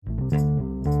Hello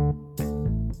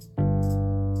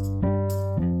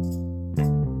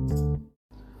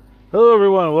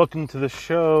everyone, welcome to the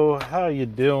show. How you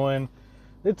doing?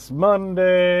 It's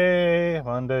Monday.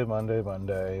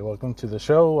 Welcome to the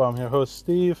show. I'm your host,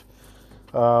 Steve.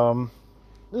 This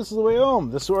is the way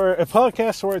home. This is a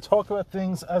podcast where I talk about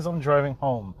things as I'm driving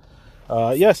home.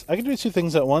 Yes, I can do two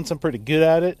things at once. I'm pretty good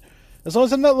at it. As long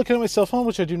as I'm not looking at my cell phone,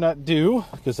 which I do not do,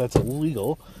 because that's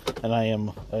illegal, and I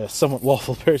am a somewhat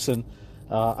lawful person.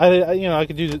 I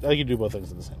could do both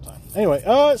things at the same time. Anyway,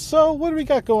 so what do we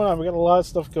got going on? We got a lot of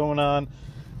stuff going on.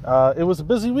 It was a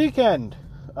busy weekend.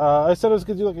 I said I was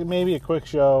going to do maybe a quick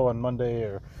show on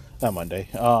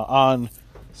on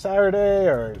Saturday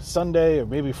or Sunday or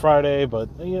maybe Friday, but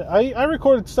I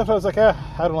recorded stuff. I was like, I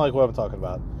don't like what I'm talking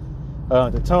about. I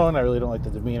don't like the tone. I really don't like the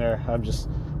demeanor. I'm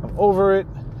over it,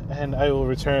 and I will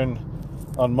return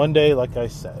on Monday, like I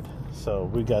said.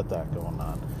 So we got that going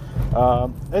on.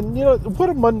 And what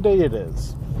a Monday it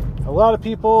is. A lot of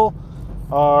people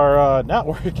are not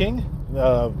working,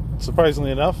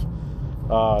 surprisingly enough.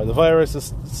 The virus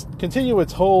is continue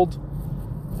its hold,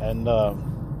 and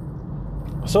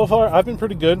so far I've been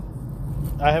pretty good.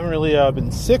 I haven't really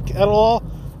been sick at all.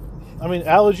 I mean,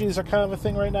 allergies are kind of a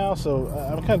thing right now, so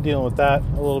I'm kind of dealing with that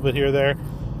a little bit here or there.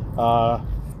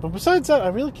 But besides that, I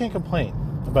really can't complain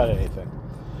about anything.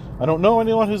 I don't know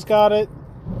anyone who's got it.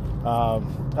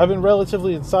 I've been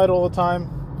relatively inside all the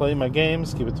time, playing my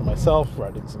games, keep it to myself,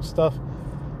 writing some stuff,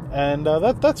 and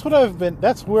that's where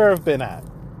I've been at.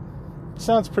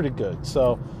 Sounds pretty good.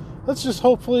 So let's just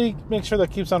hopefully make sure that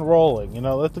keeps on rolling.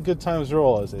 Let the good times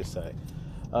roll, as they say.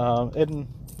 And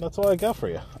that's all I got for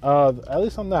you. At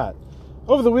least on that.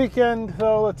 Over the weekend,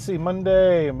 though, let's see,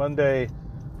 Monday.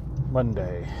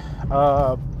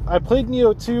 I played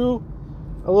Nioh 2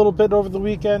 a little bit over the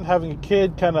weekend. Having a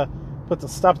kid kind of put a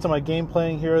stop to my game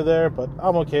playing here or there, but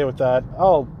I'm okay with that.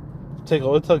 It'll take a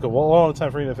long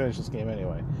time for me to finish this game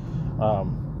anyway.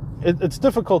 It's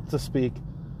difficult to speak,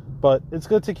 but it's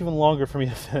going to take even longer for me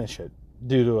to finish it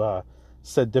due to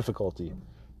said difficulty.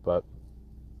 But,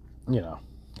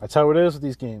 that's how it is with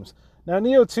these games. Now,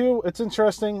 Nioh 2, it's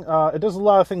interesting. It does a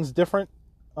lot of things different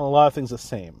and a lot of things the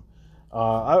same.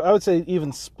 I would say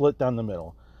even split down the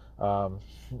middle.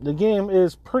 The game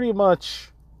is pretty much,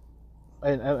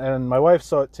 and my wife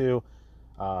saw it too,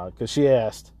 because she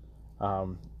asked.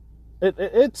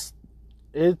 It's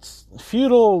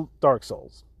feudal Dark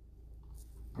Souls.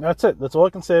 That's it. That's all I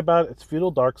can say about it. It's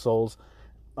feudal Dark Souls,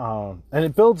 and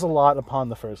it builds a lot upon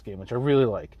the first game, which I really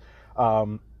like.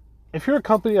 If you're a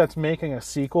company that's making a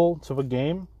sequel to a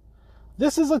game,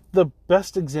 this is the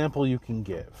best example you can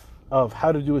give of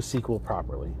how to do a sequel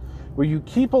properly, where you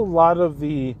keep a lot of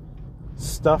the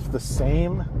stuff the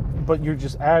same, but you're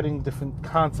just adding different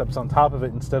concepts on top of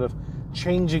it instead of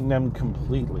changing them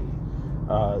completely.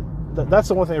 That's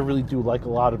the one thing I really do like a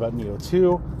lot about Nioh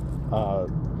 2.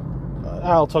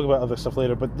 I'll talk about other stuff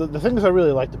later, but the things I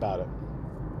really liked about it.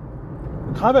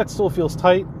 The combat still feels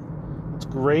tight. It's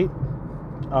great.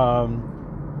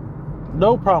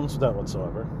 No problems with that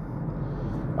whatsoever.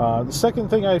 The second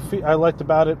thing I liked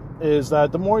about it is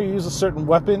that the more you use a certain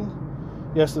weapon,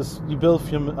 yes, you build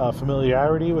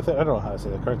familiarity with it. I don't know how to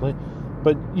say that correctly,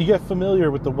 but you get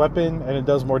familiar with the weapon and it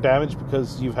does more damage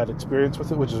because you've had experience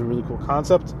with it, which is a really cool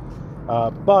concept.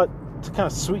 But to kind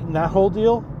of sweeten that whole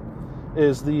deal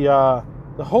is the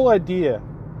whole idea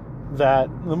that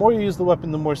the more you use the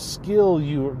weapon, the more skill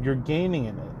you're gaining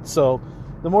in it. So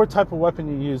the more type of weapon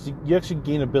you use, you actually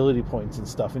gain ability points and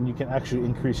stuff, and you can actually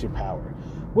increase your power.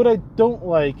 What I don't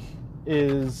like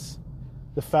is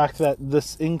the fact that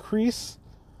this increase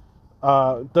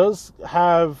does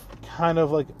have kind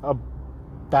of like a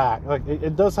back, like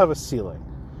it does have a ceiling.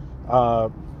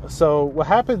 So what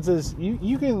happens is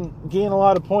you can gain a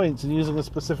lot of points in using a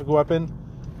specific weapon,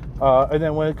 and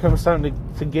then when it comes time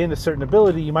to gain a certain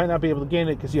ability, you might not be able to gain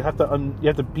it because you have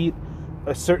to beat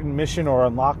a certain mission or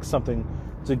unlock something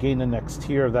to gain the next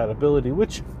tier of that ability,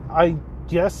 which I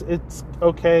guess it's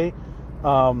okay.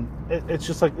 It's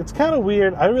just like, it's kind of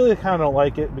weird. I really kind of don't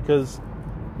like it because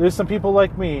there's some people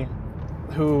like me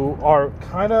who are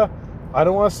kind of, I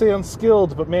don't want to say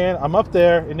unskilled, but man, I'm up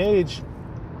there in age.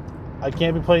 I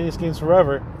can't be playing these games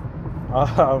forever.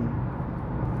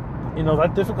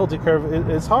 That difficulty curve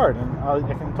is hard, and I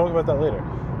can talk about that later.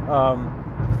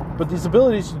 But these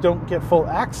abilities you don't get full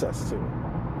access to.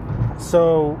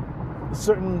 So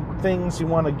certain things you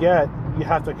want to get, you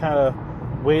have to kind of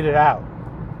wait it out.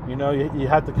 You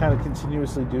have to kind of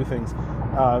continuously do things.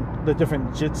 The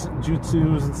different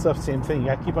jutsus and stuff, same thing. You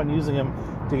have to keep on using them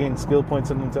to gain skill points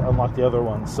and then to unlock the other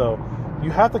ones. So you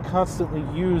have to constantly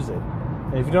use it.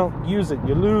 And if you don't use it,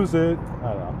 you lose it.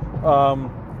 I don't know.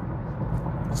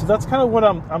 So that's kind of what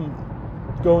I'm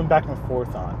going back and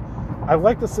forth on. I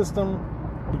like the system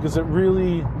because it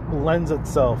really lends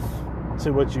itself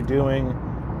to what you're doing.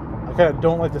 I kind of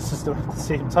don't like the system at the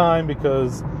same time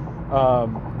because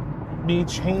me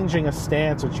changing a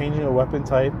stance or changing a weapon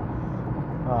type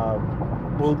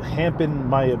will hampen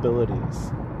my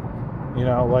abilities. You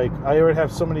know, like, I already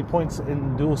have so many points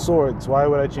in dual swords. Why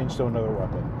would I change to another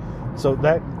weapon? So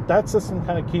that system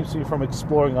kind of keeps me from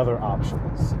exploring other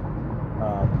options.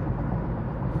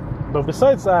 But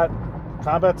besides that,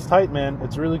 combat's tight, man.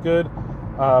 It's really good.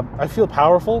 I feel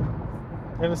powerful,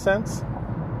 in a sense.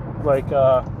 Like,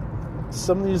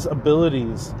 some of these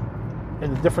abilities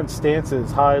in the different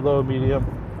stances, high, low, medium,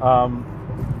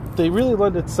 they really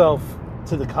lend itself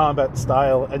to the combat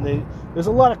style, and there's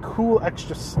a lot of cool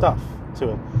extra stuff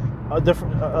to it.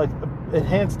 Different, like,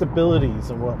 enhanced abilities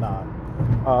and whatnot.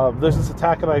 There's this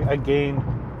attack that I gain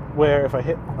where if I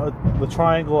hit the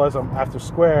triangle as I'm after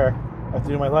square, after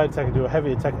doing my light attack, I do a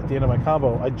heavy attack at the end of my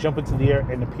combo, I jump into the air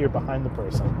and appear behind the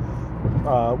person,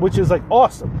 which is like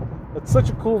awesome. It's such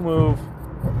a cool move.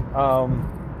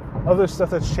 Other stuff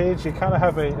that's changed, you kind of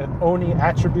have an Oni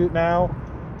attribute now,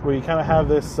 where you kind of have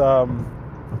this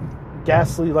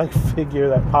ghastly-like figure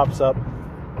that pops up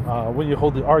when you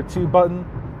hold the R2 button.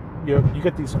 You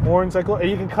get these horns that glow, and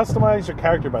you can customize your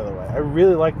character, by the way. I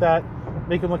really like that.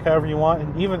 Make them look however you want,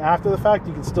 and even after the fact,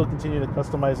 you can still continue to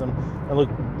customize them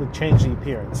and change the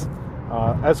appearance.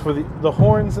 As for the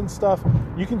horns and stuff,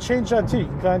 you can change that too. You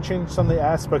can kind of change some of the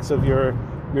aspects of your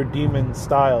demon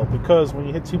style, because when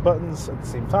you hit two buttons at the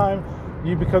same time,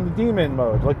 you become the demon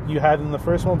mode, like you had in the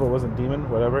first one, but it wasn't demon,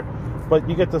 whatever. But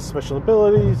you get the special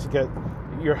abilities, you get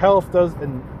your health does,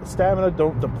 and stamina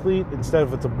don't deplete. Instead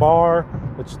of it's a bar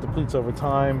that just depletes over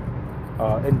time,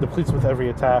 and depletes with every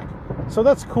attack. So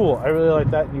that's cool. I really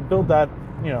like that. You build that,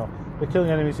 by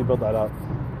killing enemies, you build that up.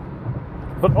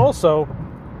 But also,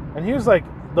 and here's like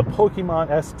the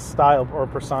Pokemon-esque style or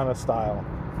Persona style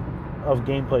of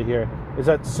gameplay here, is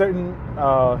that certain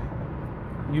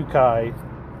Yukai,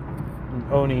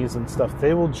 and Onis and stuff,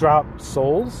 they will drop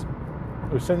souls,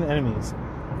 or certain enemies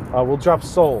will drop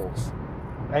souls,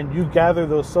 and you gather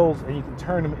those souls and you can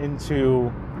turn them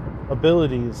into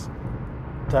abilities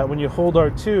that when you hold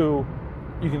R2,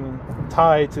 you can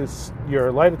tie to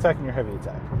your light attack and your heavy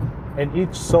attack. And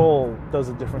each soul does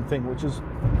a different thing, which is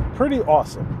pretty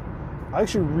awesome. I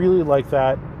actually really like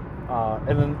that.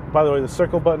 And then, by the way, the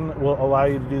circle button will allow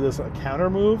you to do this counter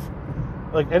move.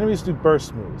 Like, enemies do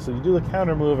burst moves. So you do the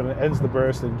counter move and it ends the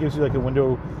burst and gives you like a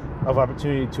window of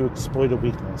opportunity to exploit a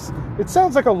weakness. It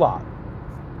sounds like a lot,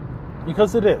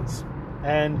 because it is.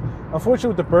 And unfortunately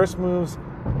with the burst moves,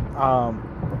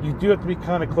 you do have to be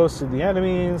kind of close to the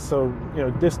enemies, so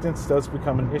distance does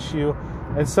become an issue.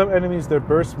 And some enemies, their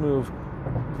burst move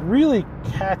really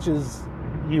catches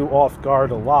you off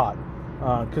guard a lot,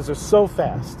 because they're so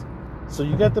fast. So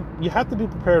you have to be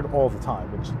prepared all the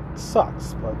time, which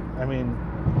sucks. But I mean,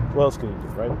 what else can you do,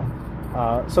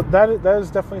 right? So that is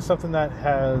definitely something that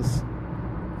has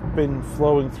been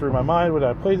flowing through my mind when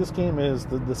I play this game, is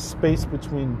the space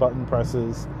between button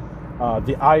presses,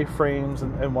 the iframes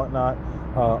and whatnot.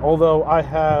 Although I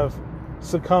have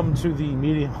succumbed to the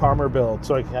medium armor build,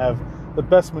 so I can have the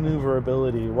best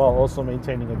maneuverability while also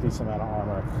maintaining a decent amount of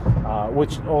armor,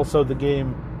 which also the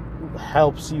game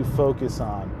helps you focus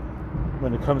on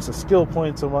when it comes to skill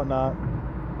points and whatnot,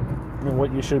 and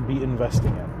what you should be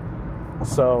investing in.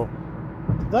 So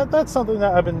that's something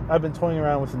that I've been toying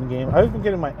around with in the game. I've been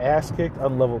getting my ass kicked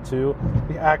on level 2,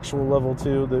 the actual level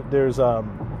 2. There's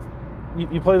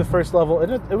you play the first level,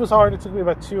 and it was hard. It took me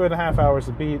about 2.5 hours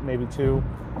to beat, maybe 2,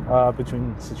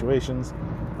 between situations.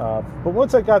 But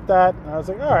once I got that, I was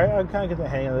like, all right, I'm kind of getting the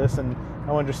hang of this, and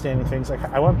I'm understanding things.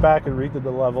 I went back and redid the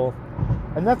level,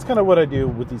 and that's kind of what I do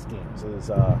with these games.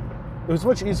 It was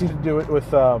much easier to do it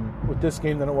with this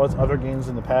game than it was other games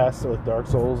in the past, like Dark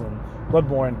Souls and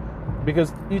Bloodborne,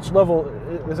 because each level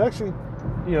is actually,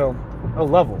 a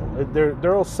level.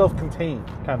 They're all self-contained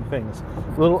kind of things,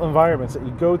 little environments that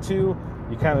you go to,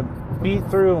 you kind of beat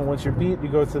through, and once you're beat, you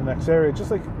go to the next area,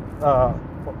 just like Nioh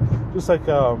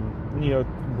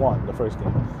 1, the first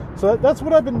game. So that's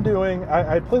what I've been doing.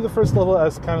 I play the first level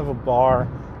as kind of a bar.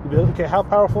 You'd be like, okay, how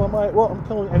powerful am I? Well, I'm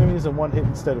killing enemies in one hit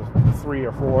instead of 3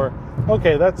 or 4.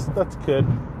 Okay, that's good.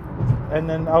 And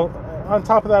then on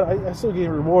top of that, I still get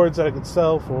rewards that I could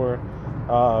sell for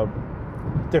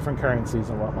different currencies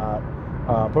and whatnot.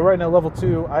 But right now, level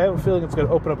 2, I have a feeling it's going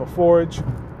to open up a forge,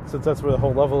 since that's where the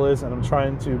whole level is, and I'm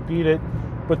trying to beat it.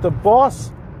 But the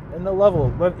boss in the level,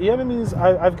 but the enemies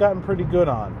I've gotten pretty good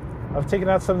on. I've taken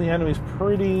out some of the enemies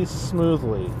pretty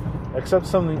smoothly. except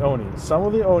some of the Onis. Some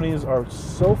of the Onis are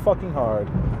so fucking hard,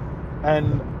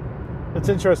 and it's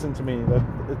interesting to me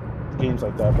that games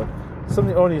like that, but some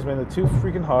of the Onis, man, they're too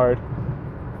freaking hard.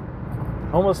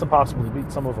 Almost impossible to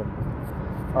beat some of them.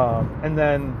 And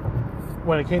then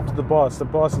when it came to the boss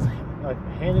is like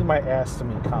handing my ass to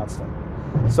me constantly.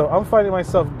 So I'm finding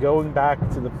myself going back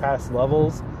to the past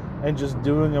levels and just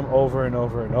doing them over and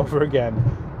over and over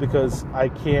again because I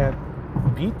can't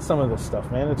beat some of this stuff,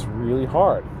 man. It's really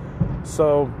hard.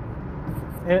 So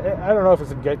I don't know if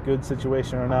it's a get good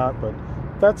situation or not, but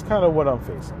that's kind of what I'm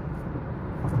facing.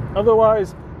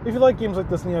 Otherwise, if you like games like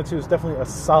this, Nioh 2 is definitely a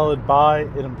solid buy.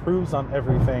 It improves on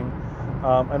everything.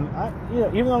 And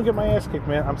even though I'm getting my ass kicked,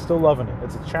 man, I'm still loving it.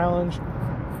 It's a challenge,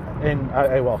 and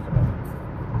I welcome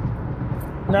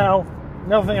it. Now,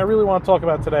 another thing I really want to talk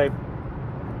about today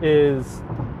is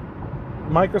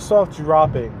Microsoft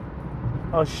dropping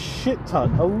a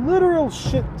literal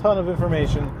shit ton of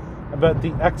information about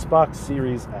the Xbox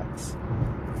Series X.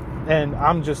 And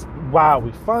I'm just, wow,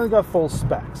 we finally got full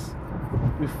specs.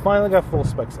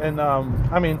 And,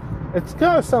 I mean, it's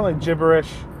going to sound like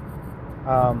gibberish,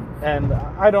 and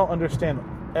I don't understand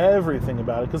everything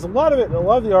about it, because a lot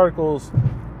of the articles,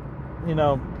 you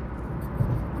know,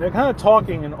 they're kind of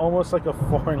talking in almost like a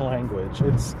foreign language.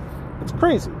 It's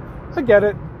crazy. I get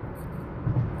it.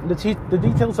 The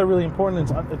details are really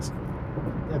important.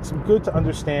 It's good to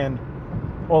understand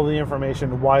all the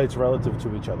information, why it's relative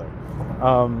to each other.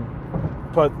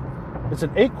 But it's an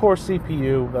 8-core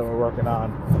CPU that we're working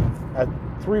on at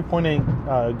 3.8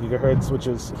 gigahertz, which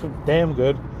is damn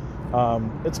good.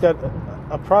 It's got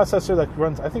a processor that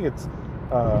runs, I think it's,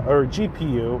 or a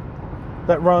GPU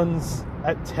that runs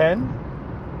at 10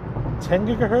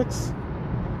 gigahertz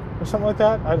or something like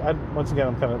that. Once again,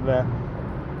 I'm kind of there.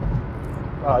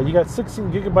 You got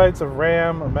 16 gigabytes of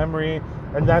RAM, of memory,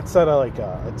 and that's at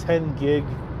a 10 gig.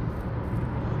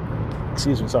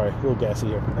 Excuse me, sorry, a little gassy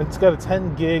here. It's got a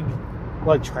 10 gig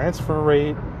transfer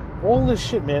rate. All this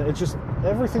shit, man. It's just,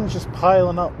 everything's just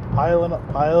piling up.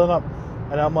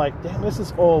 And I'm like, damn, this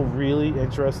is all really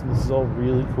interesting. This is all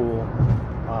really cool.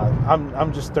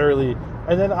 I'm just thoroughly.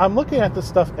 And then I'm looking at this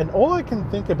stuff, and all I can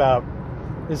think about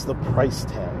is the price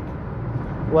tag.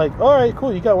 Like, all right,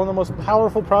 cool. You got one of the most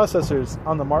powerful processors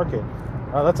on the market.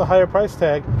 That's a higher price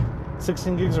tag.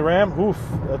 16 gigs of RAM. Oof,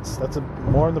 that's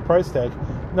more in the price tag.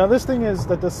 Now, this thing is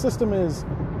that the system is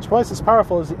twice as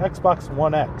powerful as the Xbox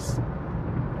One X.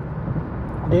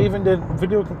 They even did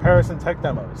video comparison tech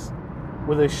demos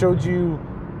where they showed you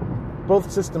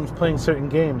both systems playing certain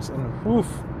games, and oof,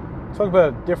 talk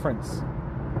about a difference.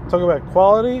 Talk about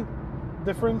quality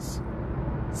difference,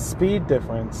 speed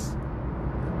difference.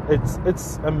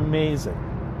 It's amazing.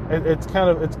 It's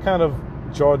kind of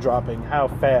jaw-dropping how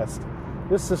fast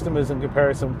this system is in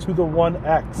comparison to the One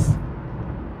X.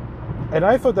 And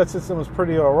I thought that system was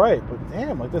pretty alright, but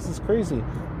damn, this is crazy.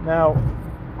 Now,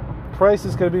 price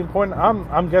is going to be important.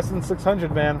 I'm guessing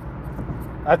 600, man.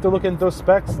 After looking at those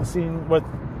specs and seeing what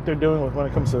they're doing when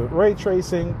it comes to ray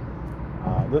tracing,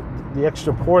 the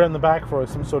extra port on the back for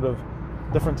some sort of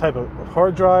different type of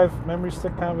hard drive, memory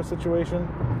stick kind of a situation.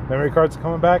 Memory cards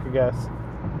coming back, I guess.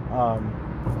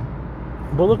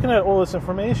 But looking at all this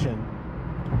information,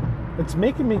 it's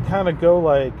making me kind of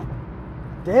go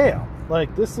damn,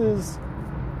 this is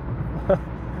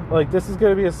this is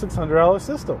going to be a $600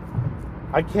 system.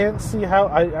 I can't see how,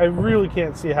 I really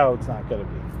can't see how it's not going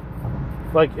to be.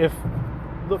 If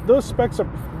those specs are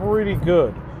pretty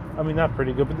good. I mean, not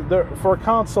pretty good, but for a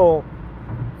console,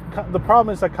 the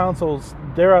problem is that consoles,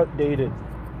 they're outdated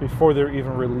before they're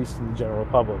even released to the general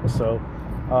public. So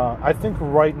I think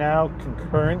right now,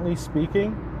 concurrently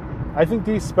speaking, I think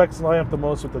these specs line up the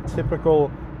most with the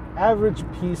typical average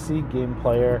PC game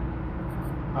player.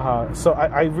 So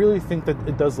I really think that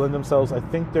it does lend themselves. I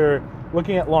think they're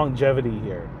looking at longevity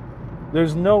here.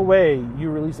 There's no way you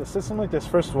release a system like this,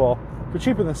 first of all, for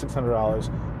cheaper than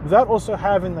 $600, without also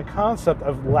having the concept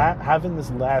of having this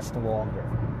last longer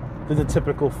than the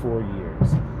typical 4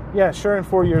 years. Yeah, sure, in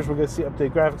 4 years we're going to see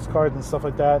updated graphics cards and stuff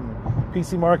like that, and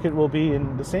PC market will be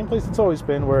in the same place it's always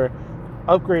been, where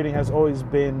upgrading has always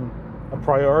been a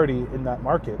priority in that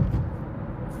market.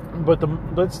 But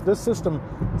this system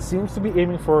seems to be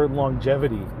aiming for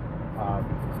longevity,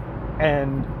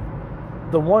 and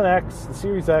the One X, the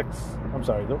Series X, I'm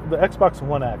sorry, the Xbox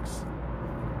One X,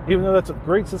 even though that's a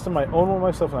great system, I own one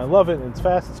myself and I love it, and it's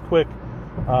fast, it's quick,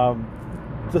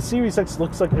 the Series X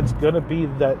looks like it's going to be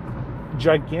that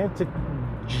gigantic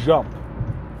jump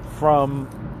from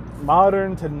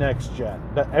modern to next gen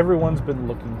that everyone's been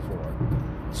looking for.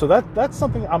 So that's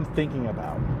something I'm thinking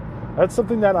about. That's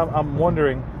something that I'm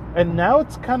wondering. And now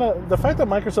it's kind of, the fact that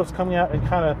Microsoft's coming out and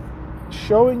kind of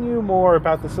showing you more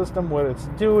about the system, what it's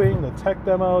doing, the tech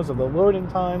demos of the loading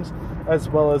times, as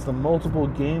well as the multiple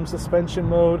game suspension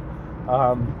mode.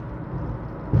 I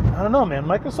don't know, man.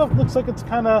 Microsoft looks like it's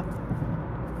kind of,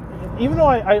 even though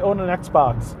I own an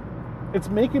Xbox, it's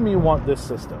making me want this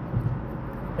system.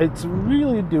 It's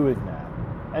really doing that,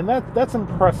 and that's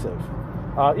impressive.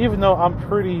 Even though I'm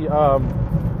pretty, I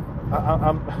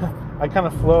kind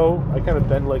of flow, I kind of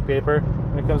bend like paper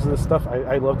when it comes to this stuff.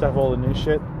 I love to have all the new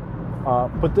shit,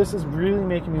 but this is really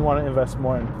making me want to invest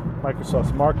more in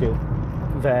Microsoft's market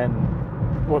than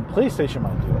what PlayStation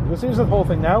might do. Because here's the whole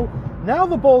thing. Now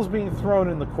the ball's being thrown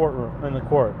in the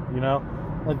court, you know,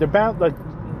 like they're bound, like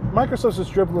Microsoft's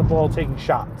just dribbling the ball, taking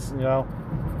shots, you know.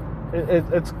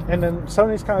 It's and then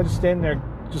Sony's kind of just standing there,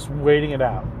 just waiting it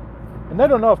out. And I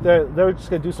don't know if they're just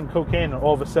gonna do some cocaine and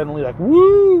all of a sudden like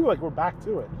woo, like we're back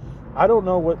to it. I don't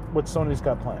know what Sony's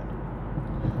got planned.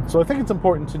 So I think it's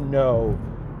important to know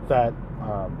that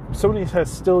Sony has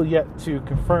still yet to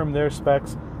confirm their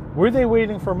specs. Were they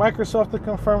waiting for Microsoft to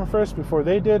confirm first before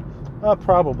they did?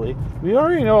 Probably. We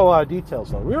already know a lot of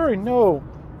details, though. We already know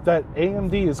that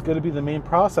AMD is going to be the main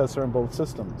processor in both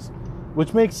systems,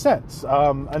 which makes sense.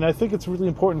 And I think it's really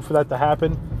important for that to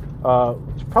happen.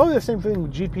 Probably the same thing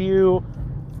with GPU.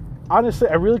 Honestly,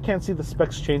 I really can't see the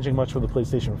specs changing much for the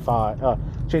PlayStation 5,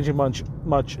 changing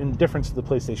much in difference to the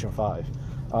PlayStation 5.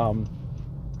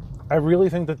 I really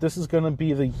think that this is going to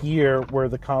be the year where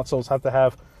the consoles have to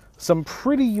have some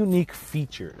pretty unique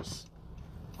features,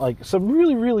 like some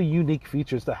really, really unique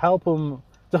features to help them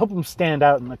stand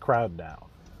out in the crowd now.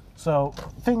 So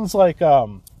things like,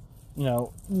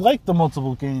 like the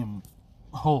multiple game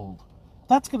hold,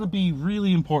 that's going to be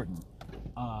really important.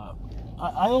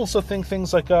 I also think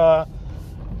things like the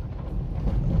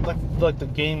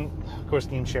game, of course,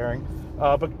 game sharing,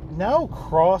 but now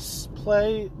cross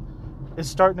play is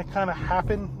starting to kind of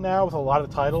happen now with a lot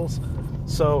of titles.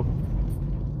 So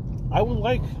I would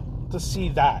like to see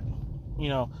that. You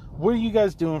know, what are you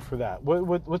guys doing for that?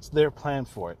 What's their plan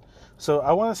for it? So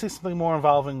I want to see something more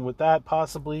involving with that,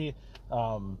 possibly.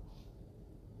 What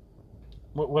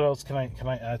else can I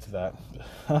add to that?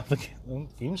 The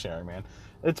game sharing, man.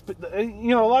 It's, a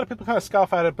lot of people kind of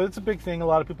scoff at it, but it's a big thing. A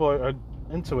lot of people are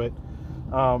into it.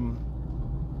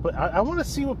 But I want to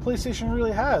see what PlayStation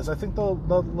really has. I think the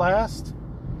last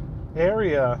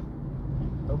area,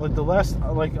 like the last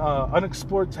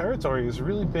unexplored territory, has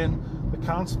really been the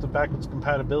concept of backwards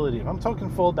compatibility. If I'm talking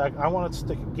full back, I want to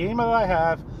stick a game that I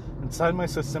have inside my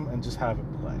system and just have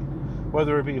it play.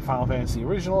 Whether it be Final Fantasy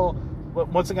Original, but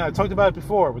once again, I talked about it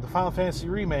before with the Final Fantasy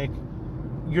Remake.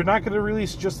 You're not going to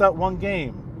release just that one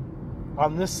game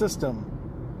on this system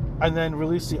and then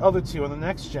release the other two on the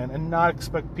next gen and not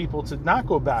expect people to not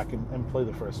go back and play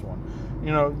the first one.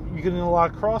 You know, you're getting a lot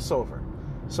of crossover.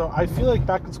 So I feel like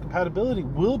backwards compatibility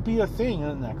will be a thing in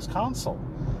the next console.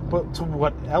 But to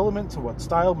what element, to what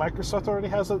style, Microsoft already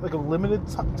has like a limited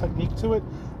technique to it.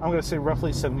 I'm going to say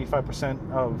roughly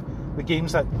 75% of the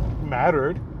games that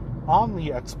mattered on the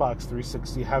Xbox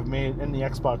 360 have made in the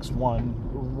Xbox One,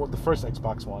 the first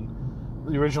Xbox One,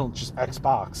 the original just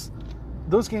Xbox.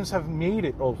 Those games have made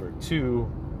it over to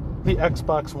the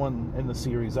Xbox One and the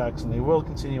Series X, and they will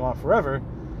continue on forever.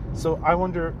 So I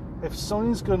wonder if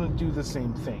Sony's going to do the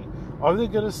same thing. Are they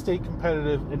going to stay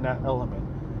competitive in that element?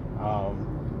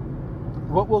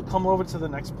 What will come over to the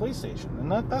next PlayStation?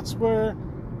 And that's where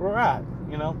we're at.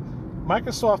 You know,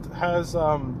 Microsoft has.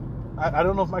 I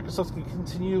don't know if Microsoft can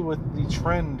continue with the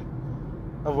trend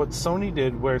of what Sony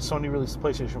did, where Sony released the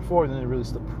PlayStation 4 and then they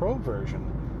released the Pro version.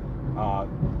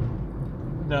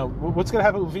 Now, what's going to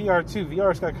happen with VR too?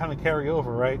 VR's got to kind of carry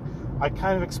over, right? I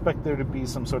kind of expect there to be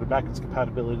some sort of backwards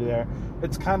compatibility there.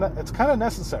 It's kind of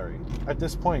necessary at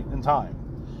this point in time.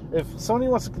 If Sony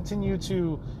wants to continue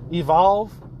to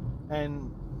evolve and,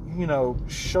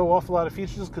 show off a lot of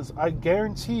features, because I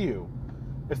guarantee you,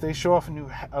 if they show off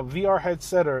a VR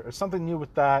headset or something new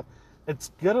with that,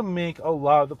 it's going to make a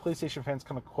lot of the PlayStation fans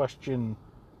kind of question,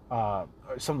 or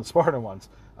some of the smarter ones,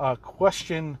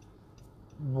 question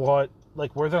where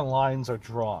their lines are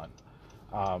drawn.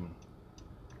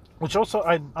 Which also,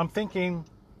 I'm thinking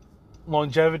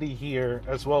longevity here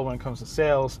as well when it comes to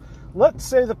sales. Let's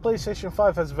say the PlayStation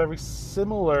 5 has very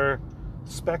similar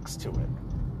specs to it.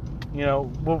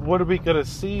 What are we going to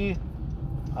see?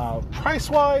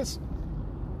 Price-wise,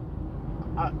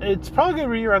 it's probably going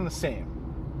to be around the same.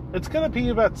 It's going to be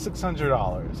about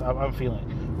 $600, I'm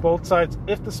feeling. Both sides,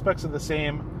 if the specs are the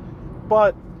same.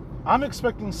 But I'm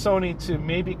expecting Sony to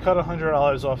maybe cut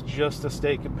 $100 off just to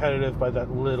stay competitive by that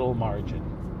little margin.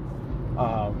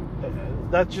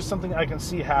 That's just something I can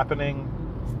see happening.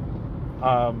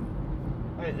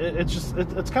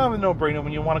 it's kind of a no-brainer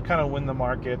when you want to kind of win the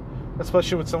market,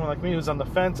 especially with someone like me who's on the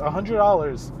fence.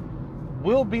 $100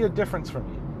 will be a difference for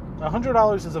me.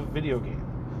 $100 is a video game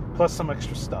plus some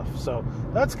extra stuff, so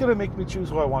that's going to make me choose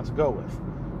who I want to go with.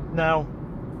 Now,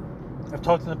 I've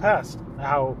talked in the past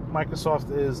how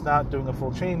Microsoft is not doing a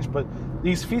full change, but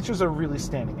these features are really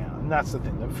standing out, and that's the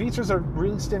thing. The features are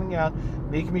really standing out,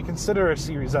 making me consider a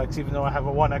Series X, even though I have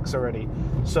a 1X already.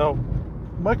 So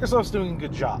Microsoft's doing a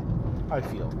good job, I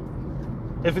feel.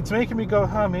 If it's making me go,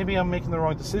 maybe I'm making the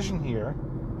wrong decision here,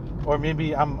 or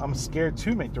maybe I'm scared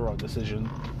to make the wrong decision,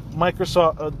 not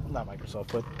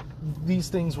Microsoft, but these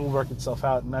things will work itself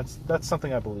out, and that's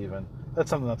something I believe in. That's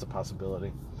something that's a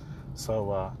possibility.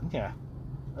 So, yeah,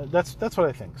 that's what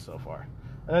I think so far.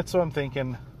 And that's what I'm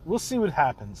thinking. We'll see what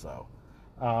happens, though.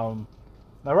 Now,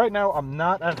 right now, I'm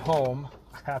not at home.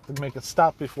 I have to make a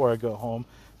stop before I go home.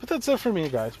 But that's it for me,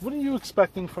 guys. What are you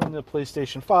expecting from the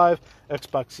PlayStation 5,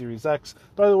 Xbox Series X?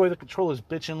 By the way, the controller's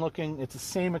bitchin' looking. It's the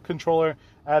same controller.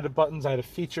 Added buttons, added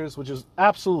features, which is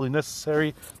absolutely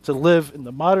necessary to live in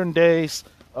the modern days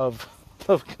of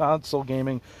console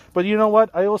gaming. But you know what?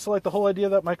 I also like the whole idea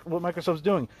that what Microsoft's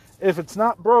doing. If it's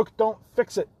not broke, don't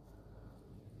fix it.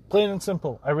 Plain and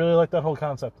simple. I really like that whole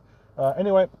concept.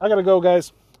 Anyway, I gotta go,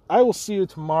 guys. I will see you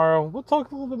tomorrow. We'll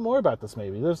talk a little bit more about this,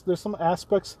 maybe. There's some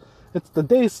aspects. The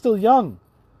day's still young.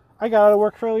 I got out of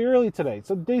work fairly early today,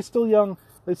 so the day's still young.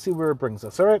 Let's see where it brings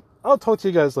us. All right? I'll talk to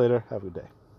you guys later. Have a good day.